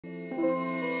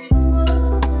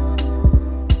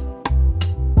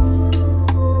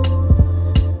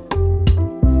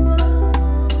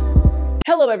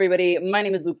Hello everybody, my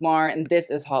name is Luke Mar and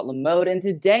this is HauteLeMode, and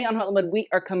today on HauteLeMode we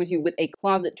are coming to you with a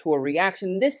closet tour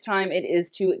reaction. This time it is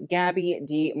to Gabi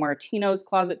Demartino's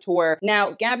closet tour.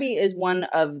 Now, Gabi is one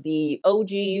of the OG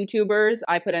YouTubers.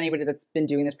 I put anybody that's been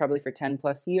doing this probably for 10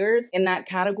 plus years in that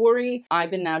category. I've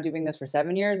been now doing this for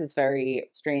 7 years. It's very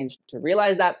strange to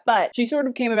realize that, but she sort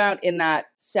of came about in that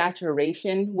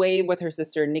saturation wave with her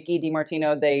sister Nikki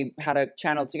DeMartino. They had a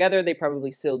channel together, they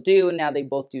probably still do, and now they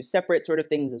both do separate sort of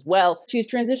things as well. She's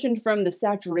transitioned from the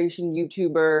saturation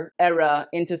YouTuber era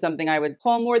into something I would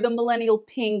call more the millennial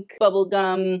pink,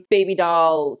 bubblegum, baby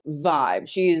doll vibe.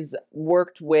 She's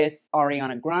worked with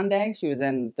Ariana Grande. She was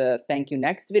in the Thank You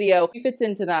Next video. She fits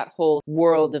into that whole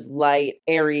world of light,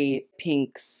 airy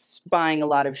pinks, buying a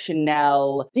lot of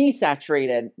Chanel,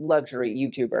 desaturated luxury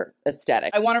YouTuber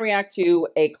aesthetic. I want to react to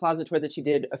a closet tour that she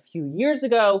did a few years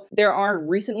ago. There are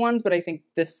recent ones, but I think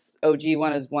this OG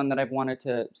one is one that I've wanted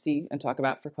to see and talk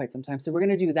about for quite some time. So we're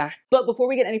going to do that. But before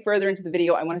we get any further into the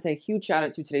video, I want to say a huge shout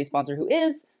out to today's sponsor, who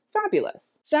is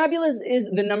Fabulous. Fabulous is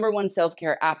the #1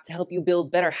 self-care app to help you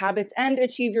build better habits and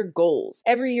achieve your goals.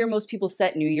 Every year, most people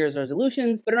set New Year's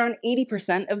resolutions, but around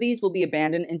 80% of these will be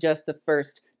abandoned in just the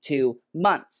first 2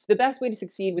 months. The best way to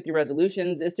succeed with your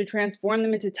resolutions is to transform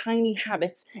them into tiny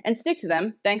habits and stick to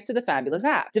them thanks to the Fabulous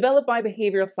app. Developed by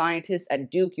behavioral scientists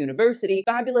at Duke University,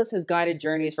 Fabulous has guided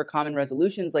journeys for common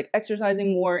resolutions like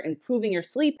exercising more, improving your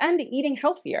sleep, and eating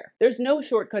healthier. There's no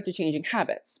shortcut to changing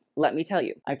habits. Let me tell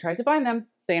you, I've tried to find them.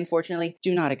 They unfortunately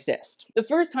do not exist. The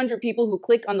first 100 people who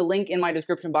click on the link in my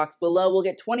description box below will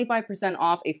get 25%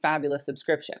 off a Fabulous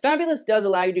subscription. Fabulous does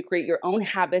allow you to create your own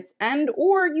habits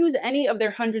or use any of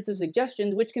their hundreds of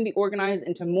suggestions, which can be organized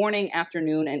into morning,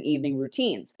 afternoon, and evening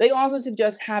routines. They also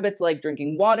suggest habits like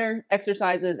drinking water,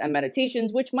 exercises, and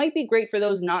meditations, which might be great for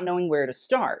those not knowing where to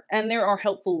start. And there are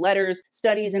helpful letters,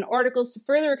 studies, and articles to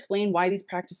further explain why these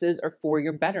practices are for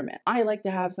your betterment. I like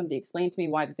to have somebody explain to me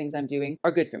why the things I'm doing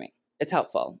are good for me. It's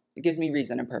helpful. It gives me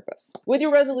reason and purpose. With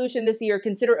your resolution this year,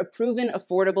 consider a proven,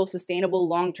 affordable, sustainable,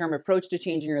 long-term approach to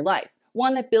changing your life.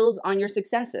 One that builds on your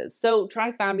successes. So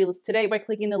try Fabulous today by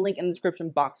clicking the link in the description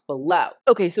box below.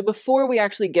 Okay, so before we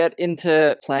actually get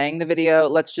into playing the video,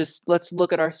 let's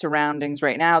look at our surroundings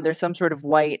right now. There's some sort of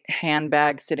white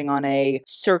handbag sitting on a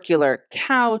circular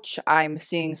couch. I'm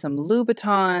seeing some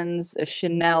Louboutins, a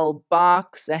Chanel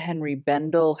box, a Henry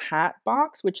Bendel hat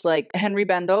box, which, like, Henry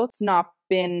Bendel, it's not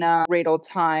been great old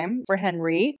time for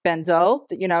Henry Bendel.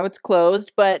 You know, it's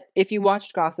closed, but if you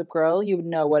watched Gossip Girl, you would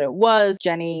know what it was.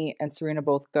 Jenny and Serena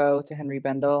both go to Henry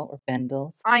Bendel, or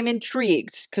Bendel's. I'm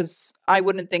intrigued because I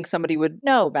wouldn't think somebody would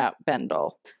know about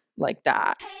Bendel like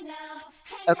that.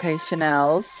 Okay,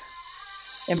 Chanel's.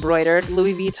 Embroidered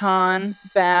Louis Vuitton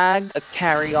bag, a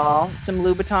carry-all, some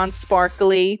Louboutin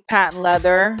sparkly patent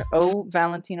leather. Oh,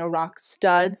 Valentino rock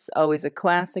studs, always a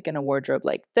classic in a wardrobe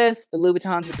like this. The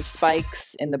Louboutins with the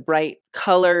spikes in the bright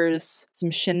colors,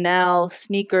 some Chanel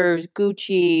sneakers,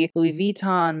 Gucci, Louis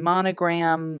Vuitton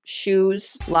monogram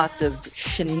shoes, lots of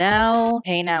Chanel.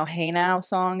 Hey Now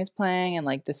song is playing, and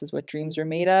like, this is what dreams are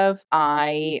made of.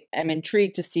 I am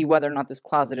intrigued to see whether or not this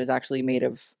closet is actually made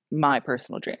of my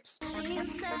personal dreams.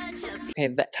 Okay,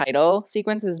 the title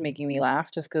sequence is making me laugh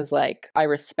just because, like, I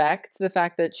respect the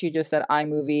fact that she just said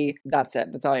iMovie. That's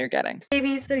it. That's all you're getting.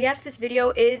 Babies, so yes, this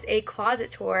video is a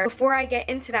closet tour. Before I get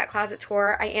into that closet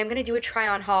tour, I am going to do a try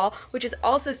on haul, which is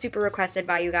also super requested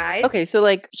by you guys. Okay, so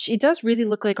like, she does really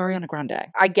look like Ariana Grande.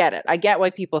 I get it. I get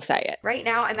why people say it. Right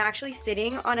now, I'm actually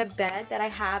sitting on a bed that I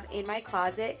have in my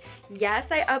closet. Yes,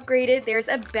 I upgraded. There's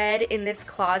a bed in this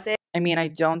closet. I mean, I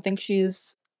don't think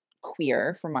she's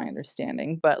queer from my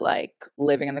understanding, but like,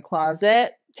 living in the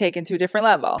closet taken to a different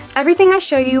level. Everything I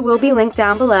show you will be linked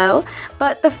down below,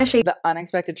 but the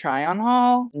unexpected try on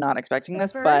haul, not expecting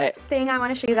this, but first thing I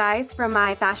want to show you guys from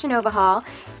my Fashion Nova haul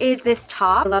is this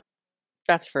top.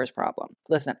 That's the first problem.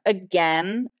 Listen,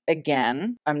 again,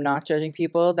 I'm not judging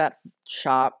people that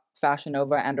shop Fashion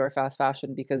Nova and or fast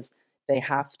fashion because they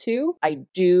have to. I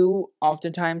do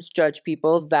oftentimes judge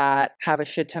people that have a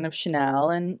shit ton of Chanel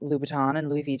and Louboutin and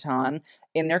Louis Vuitton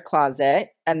in their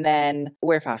closet and then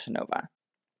wear Fashion Nova.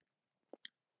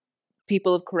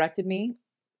 People have corrected me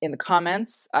in the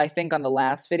comments, I think on the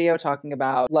last video talking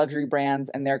about luxury brands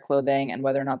and their clothing and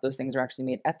whether or not those things are actually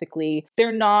made ethically.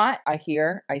 They're not. I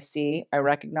hear, I see, I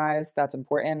recognize that's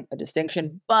important, a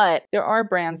distinction, but there are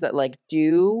brands that like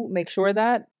do make sure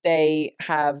that they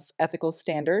have ethical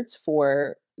standards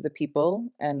for the people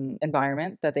and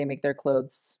environment that they make their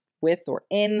clothes with or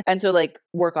in, and so like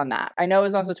work on that. I know it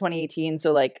was also 2018,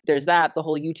 so like there's that, the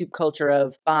whole YouTube culture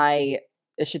of buy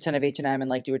a shit ton of H&M and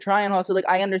like do a try on haul. So like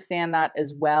I understand that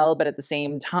as well, but at the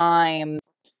same time,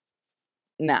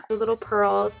 Nah. The little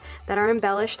pearls that are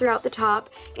embellished throughout the top,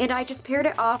 and I just paired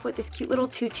it off with this cute little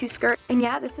tutu skirt. And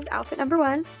yeah, this is outfit number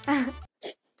 1.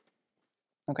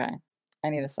 Okay. I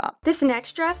need to stop. This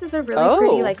next dress is a really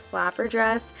pretty like flapper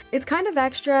dress. It's kind of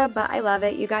extra, but I love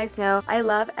it. You guys know I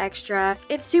love extra.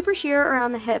 It's super sheer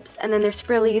around the hips, and then there's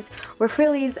frillies where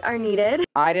frillies are needed.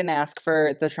 I didn't ask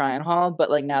for the try-on haul,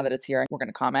 but like now that it's here, we're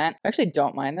gonna comment. I actually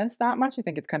don't mind this that much. I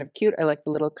think it's kind of cute. I like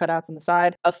the little cutouts on the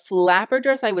side. A flapper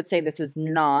dress, I would say this is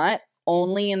not,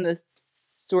 only in the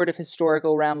sort of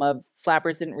historical realm of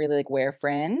flappers didn't really like wear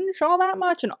fringe all that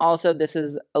much, and also this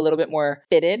is a little bit more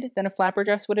fitted than a flapper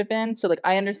dress would have been. So like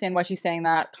I understand why she's saying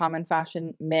that. Common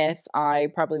fashion myth. I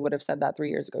probably would have said that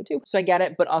 3 years ago too. So I get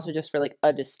it, but also just for like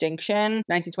a distinction.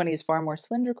 1920 is far more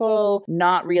cylindrical,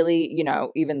 not really, you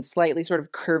know, even slightly sort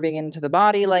of curving into the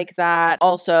body like that.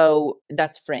 Also,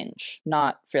 that's fringe,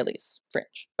 not frillies.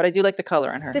 Fringe. But I do like the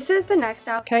color on her. This is the next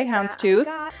outfit. Okay,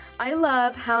 houndstooth. I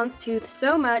love houndstooth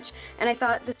so much, and I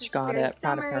thought this is just very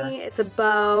summery. It's a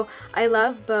bow. I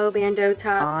love bow bandeau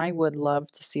tops. I would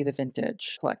love to see the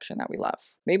vintage collection that we love.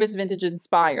 Maybe it's vintage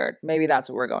inspired. Maybe that's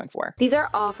what we're going for. These are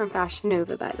all from Fashion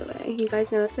Nova, by the way. You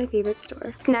guys know that's my favorite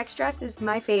store. Next dress is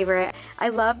my favorite. I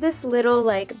love this little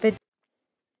like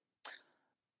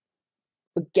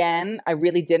Again, I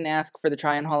really didn't ask for the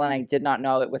try-on haul, and I did not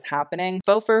know it was happening.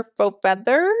 Faux fur, faux feathers?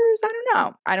 I don't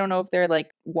know. I don't know if they're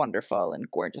like wonderful and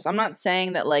gorgeous. I'm not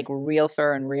saying that like real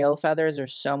fur and real feathers are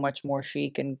so much more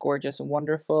chic and gorgeous and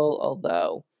wonderful,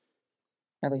 although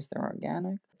at least they're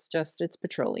organic. It's just, it's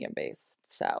petroleum based,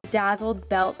 so. Dazzled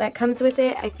belt that comes with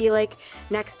it. I feel like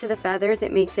next to the feathers,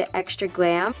 it makes it extra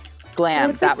glam.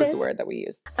 Glam, that was the word that we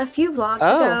used. A few vlogs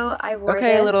ago, I wore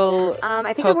this. A little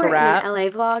I think I wore it in an LA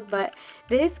vlog, but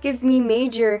this gives me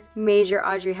major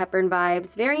Audrey Hepburn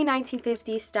vibes. Very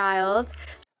 1950s styled.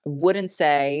 I wouldn't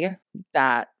say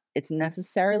that it's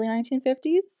necessarily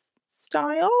 1950s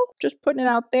style. Just putting it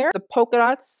out there. The polka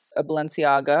dots, a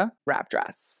Balenciaga wrap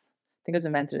dress. I think it was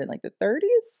invented in like the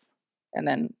 30s. And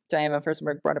then Diana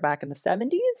Furstenberg brought it back in the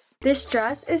 70s. This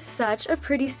dress is such a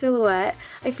pretty silhouette.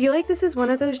 I feel like this is one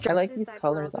of those dresses I like these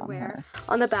colors on her.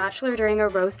 On The Bachelor during a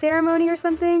rose ceremony or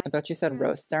something. I thought you said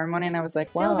rose ceremony, and I was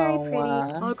like, wow. Still very pretty.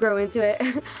 I'll grow into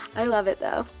it. I love it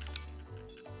though.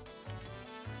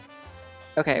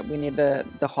 Okay, we need the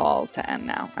haul to end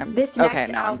now. This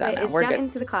next outfit is done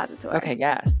into the closet tour. Okay,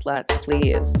 yes, let's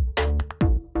please.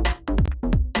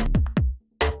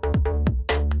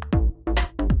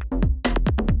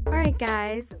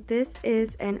 Guys, this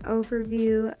is an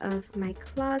overview of my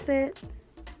closet.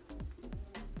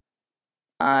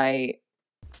 I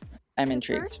am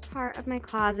intrigued. The first part of my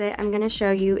closet I'm going to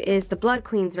show you is the Blood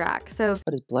Queens rack. So,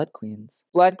 what is Blood Queens?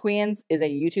 Blood Queens is a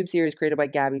YouTube series created by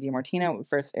Gabi Demartino. It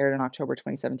first aired in October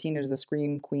 2017. It is a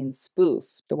Scream Queen spoof.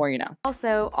 The more you know.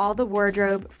 Also, all the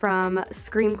wardrobe from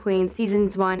Scream Queen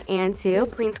seasons 1 and 2.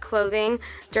 Queen's clothing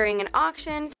during an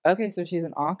auction. Okay, so she's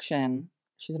an auction.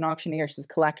 She's an auctioneer. She's a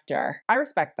collector. I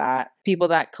respect that. People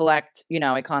that collect, you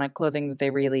know, iconic clothing that they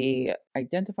really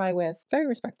identify with. Very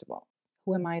respectable.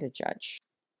 Who am I to judge?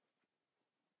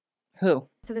 Who?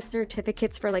 So the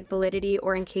certificates for like validity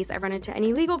or in case I run into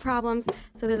any legal problems.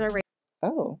 So those are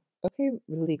Oh, okay.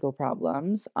 Legal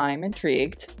problems. I'm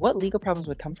intrigued. What legal problems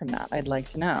would come from that? I'd like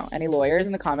to know. Any lawyers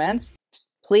in the comments?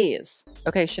 Please.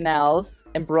 Okay, Chanel's,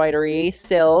 embroidery,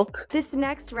 silk. This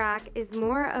next rack is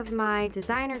more of my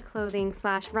designer clothing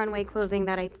 / runway clothing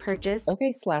that I purchased.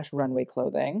 Okay, / runway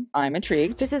clothing. I'm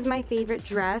intrigued. This is my favorite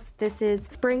dress. This is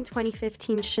Spring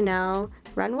 2015 Chanel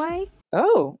runway.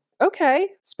 Oh, okay.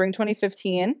 Spring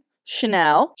 2015.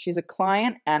 Chanel. She's a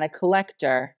client and a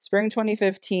collector. Spring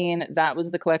 2015, that was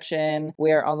the collection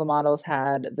where all the models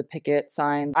had the picket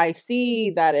signs. I see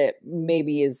that it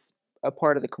maybe is a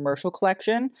part of the commercial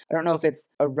collection. I don't know if it's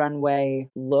a runway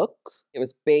look. It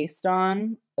was based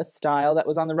on a style that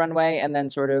was on the runway and then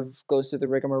sort of goes through the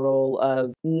rigmarole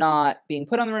of not being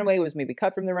put on the runway. It was maybe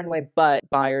cut from the runway, but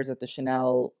buyers at the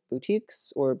Chanel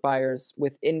boutiques or buyers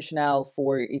within Chanel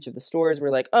for each of the stores were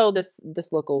like, oh, this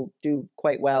look will do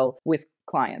quite well with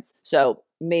clients. So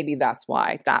maybe that's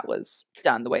why that was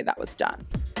done the way that was done.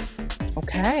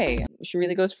 Okay, she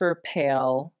really goes for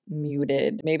pale,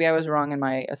 muted. Maybe I was wrong in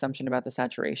my assumption about the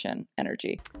saturation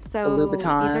energy. So the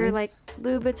Louboutins, these are like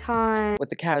Louboutin. With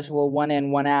the casual one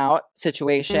in, one out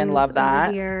situation. Love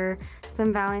that. Here,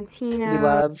 some Valentino. We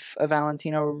love a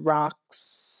Valentino rock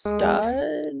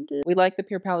stud. We like the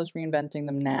Pure Palace reinventing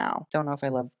them now. Don't know if I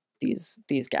love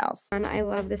these gals. And I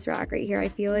love this rack right here. I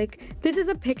feel like this is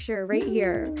a picture right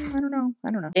here. I don't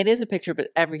know. It is a picture, but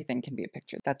everything can be a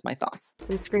picture. That's my thoughts.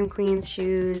 Some Scream Queens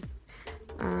shoes.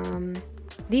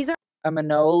 These are A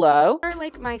Manolo. These are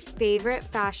like my favorite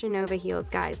Fashion Nova heels,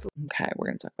 guys. Okay, we're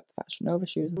gonna talk about the Fashion Nova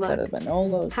shoes instead of the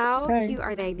Manolos. How cute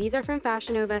are they? These are from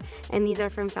Fashion Nova, and these are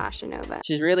from Fashion Nova.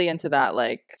 She's really into that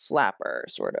like flapper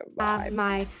sort of vibe.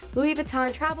 My Louis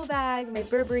Vuitton travel bag, my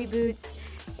Burberry boots,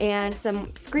 and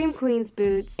some Scream Queens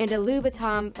boots, and a Louis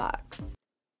Vuitton box.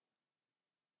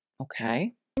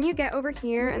 Okay. And you get over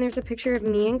here, and there's a picture of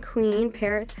me and Queen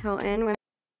Paris Hilton.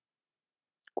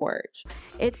 Gorge.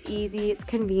 It's easy, it's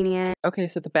convenient. Okay,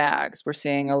 so the bags. We're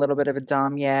seeing a little bit of a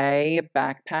damier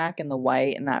backpack in the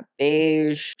white and that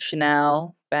beige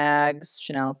Chanel bags,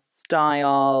 Chanel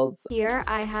styles. Here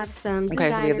I have some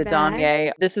Okay, so we have the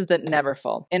damier. This is the never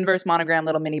full. Inverse monogram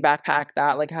little mini backpack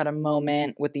that like had a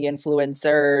moment with the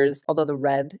influencers. Although the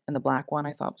red and the black one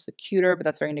I thought was the cuter, but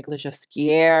that's very Nicolas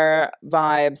Ghosquier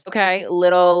vibes. Okay,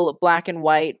 little black and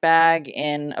white bag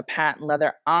in a patent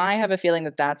leather. I have a feeling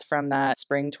that that's from that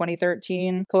spring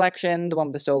 2013 collection, the one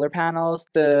with the solar panels.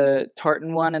 The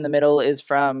tartan one in the middle is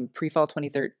from pre-fall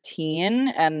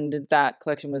 2013, and that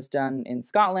collection was done in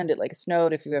Scotland. It like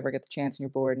snowed. If you ever get the chance and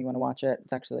you're bored and you want to watch it,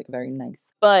 it's actually like very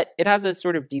nice. But it has a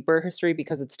sort of deeper history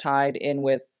because it's tied in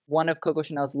with one of Coco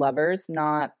Chanel's lovers,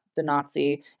 not the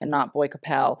Nazi and not Boy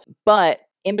Capel. But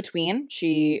in between,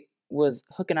 she was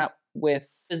hooking up with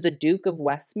the Duke of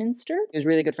Westminster. He was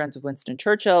really good friends with Winston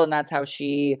Churchill, and that's how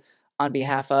she, on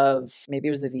behalf of, maybe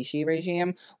it was the Vichy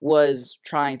regime, was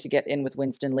trying to get in with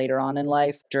Winston later on in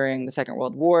life during the Second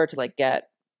World War to like get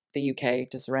the UK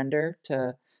to surrender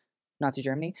to Nazi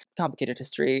Germany. Complicated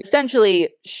history. Essentially,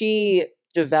 she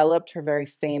developed her very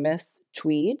famous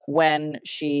tweed when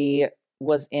she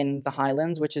was in the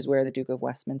Highlands, which is where the Duke of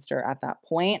Westminster at that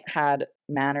point had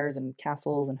manors and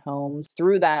castles and homes.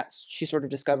 Through that, she sort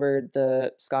of discovered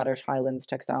the Scottish Highlands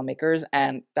textile makers,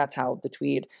 and that's how the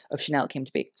tweed of Chanel came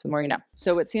to be. So the more you know.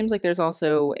 So it seems like there's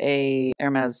also a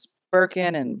Hermes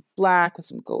Birkin in black with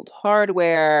some gold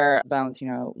hardware,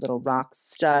 Valentino little rock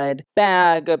stud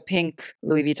bag, a pink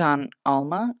Louis Vuitton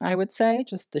Alma, I would say.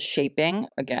 Just the shaping,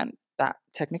 again, that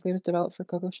technically was developed for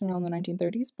Coco Chanel in the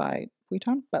 1930s by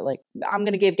Vuitton, but like, I'm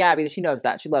gonna give Gabby that she knows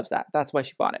that. She loves that. That's why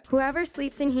she bought it. Whoever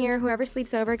sleeps in here, whoever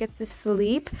sleeps over gets to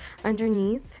sleep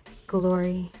underneath.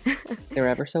 Glory. They were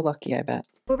ever so lucky, I bet.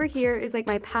 Over here is like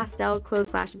my pastel clothes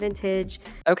 / vintage.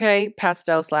 Okay,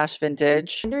 pastel /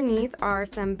 vintage. Underneath are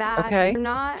some bags. Okay. They're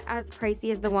not as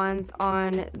pricey as the ones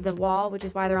on the wall, which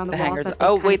is why they're on the wall. Hangers. So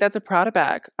oh, wait, that's a Prada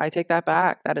bag. I take that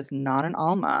back. That is not an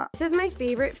Alma. This is my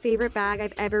favorite bag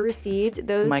I've ever received.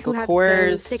 Those Michael who have Kors,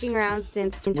 been sticking around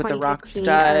since 2015. With the rock stud.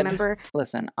 I remember.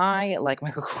 Listen, I like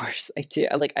Michael Kors. I do.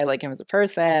 I like him as a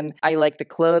person. I like the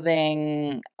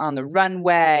clothing on the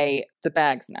runway. The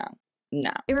bags now.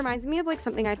 No. It reminds me of like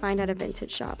something I'd find at a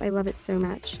vintage shop. I love it so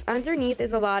much. Underneath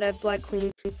is a lot of Blood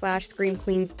Queens / Scream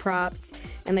Queens props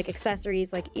and like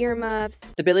accessories like earmuffs.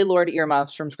 The Billy Lord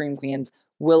earmuffs from Scream Queens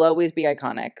will always be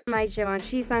iconic. My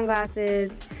Givenchy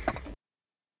sunglasses.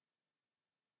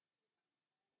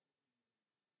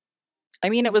 I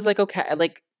mean, it was like, okay,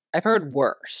 like, I've heard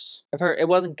worse. I've heard it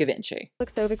wasn't Givenchy.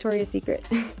 Looks so Victoria's Secret.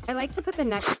 I like to put the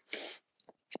neck.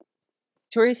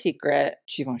 Victoria's Secret,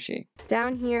 Givenchy.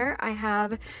 Down here, I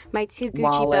have my two Gucci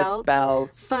wallets,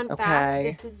 belts. Fun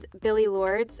fact, this is Billy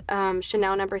Lord's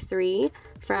Chanel No. 3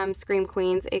 from Scream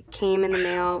Queens. It came in the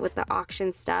mail with the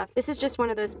auction stuff. This is just one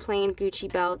of those plain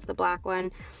Gucci belts, the black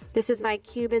one. This is my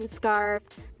Cuban scarf,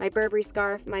 my Burberry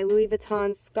scarf, my Louis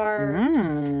Vuitton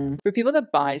scarf. For people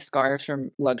that buy scarves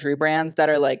from luxury brands that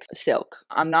are like silk,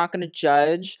 I'm not going to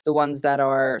judge the ones that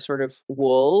are sort of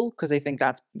wool because I think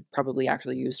that's probably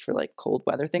actually used for like cold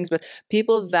weather things. But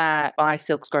people that buy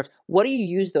silk scarves, what do you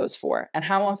use those for? And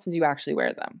how often do you actually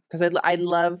wear them? Because I'd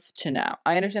love to know.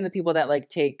 I understand the people that like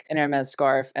take an Hermes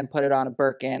scarf and put it on a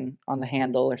Birkin on the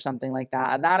handle or something like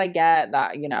that. That I get,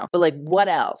 that, you know. But like, what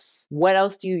else? What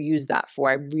else do you use that for?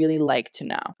 I really like to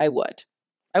know. I would.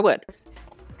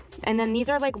 And then these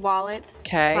are like wallets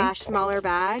 / smaller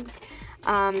bags.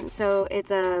 So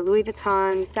it's a Louis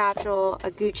Vuitton satchel,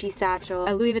 a Gucci satchel,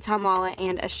 a Louis Vuitton wallet,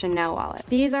 and a Chanel wallet.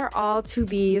 These are all to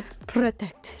be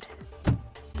protected.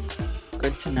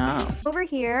 Good to know. Over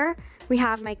here, we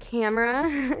have my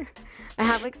camera. I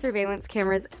have like surveillance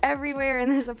cameras everywhere in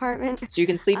this apartment. So you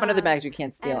can sleep under the bags, you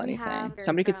can't steal anything.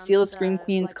 Somebody could steal a Scream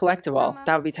Queens collectible.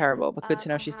 That would be terrible, but good to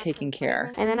know she's taking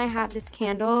care. And then I have this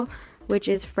candle, which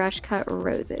is fresh cut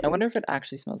roses. I wonder if it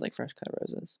actually smells like fresh cut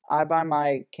roses. I buy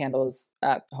my candles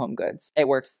at Home Goods. It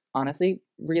works, honestly,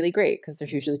 really great because they're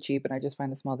usually cheap and I just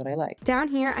find the smell that I like. Down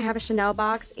here, I have a Chanel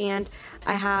box and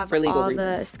I have For legal all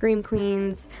reasons. the Scream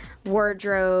Queens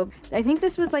wardrobe. I think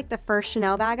this was like the first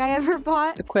Chanel bag I ever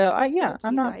bought. The quill, yeah, So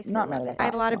I'm cute, I still not mad love about it. that. I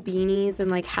have a lot of beanies and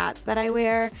like hats that I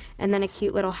wear, and then a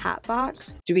cute little hat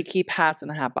box. Do we keep hats in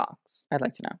the hat box? I'd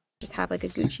like to know. Just have like a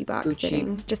Gucci box Gucci.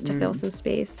 sitting just to fill some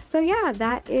space. So yeah,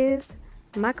 that is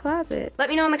my closet. Let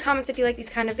me know in the comments if you like these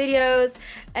kind of videos.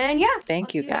 And yeah,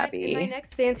 Thank you, I'll see guys Gabi. in my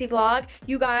next fancy vlog.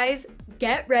 You guys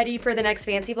get ready for the next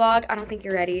fancy vlog. I don't think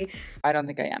you're ready. I don't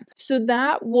think I am. So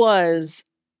that was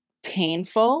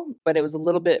painful, but it was a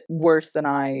little bit worse than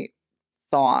I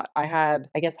thought. I had,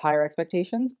 I guess, higher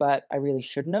expectations, but I really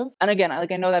shouldn't have. And again, I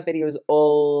know that video is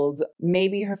old.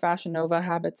 Maybe her Fashion Nova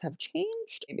habits have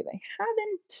changed. Maybe they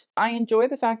haven't. I enjoy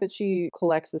the fact that she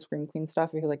collects the Scream Queen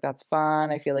stuff. I feel like that's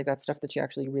fun. I feel like that's stuff that she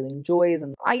actually really enjoys.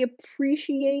 And I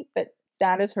appreciate that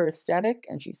that is her aesthetic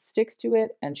and she sticks to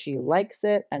it and she likes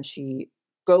it and she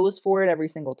goes for it every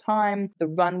single time. The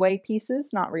runway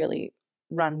pieces, not really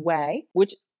runway,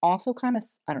 which also kind of,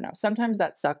 I don't know, sometimes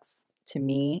that sucks to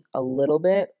me a little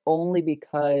bit, only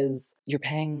because you're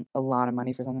paying a lot of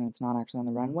money for something that's not actually on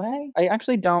the runway. I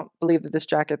actually don't believe that this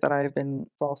jacket that I've been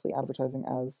falsely advertising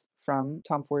as from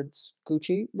Tom Ford's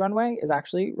Gucci runway is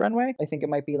actually runway. I think it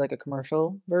might be like a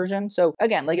commercial version. So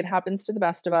again, like it happens to the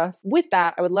best of us. With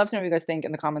that, I would love to know what you guys think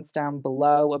in the comments down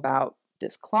below about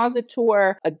this closet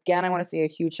tour. Again, I want to say a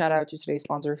huge shout out to today's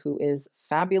sponsor, who is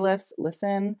Fabulous.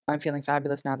 Listen, I'm feeling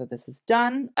fabulous now that this is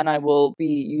done, and I will be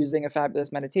using a fabulous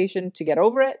meditation to get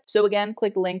over it. So again,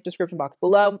 click the link description box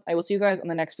below. I will see you guys on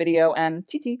the next video, and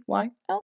TTYL.